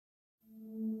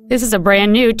This is a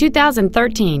brand new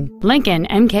 2013 Lincoln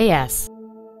MKS.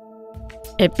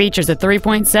 It features a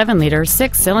 3.7-liter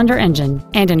six-cylinder engine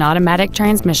and an automatic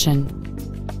transmission.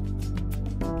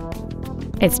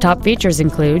 Its top features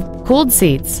include cooled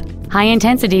seats,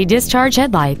 high-intensity discharge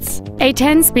headlights, a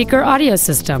 10-speaker audio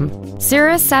system,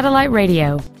 Sirius satellite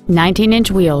radio,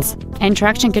 19-inch wheels, and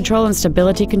traction control and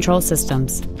stability control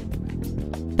systems.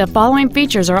 The following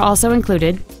features are also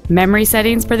included: memory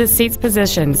settings for the seat's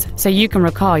positions so you can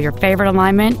recall your favorite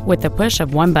alignment with the push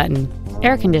of one button,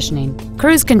 air conditioning,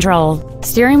 cruise control,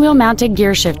 steering wheel mounted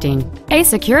gear shifting, a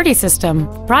security system,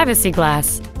 privacy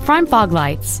glass, front fog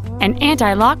lights, an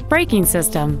anti-lock braking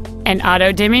system, an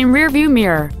auto-dimming rear view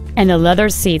mirror, and the leather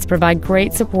seats provide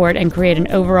great support and create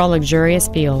an overall luxurious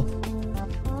feel.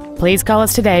 Please call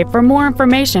us today for more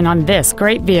information on this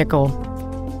great vehicle.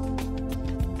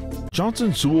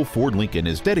 Johnson Sewell Ford Lincoln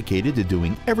is dedicated to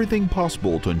doing everything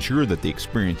possible to ensure that the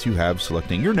experience you have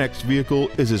selecting your next vehicle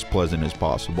is as pleasant as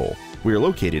possible. We are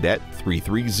located at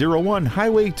 3301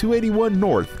 Highway 281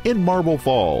 North in Marble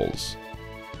Falls.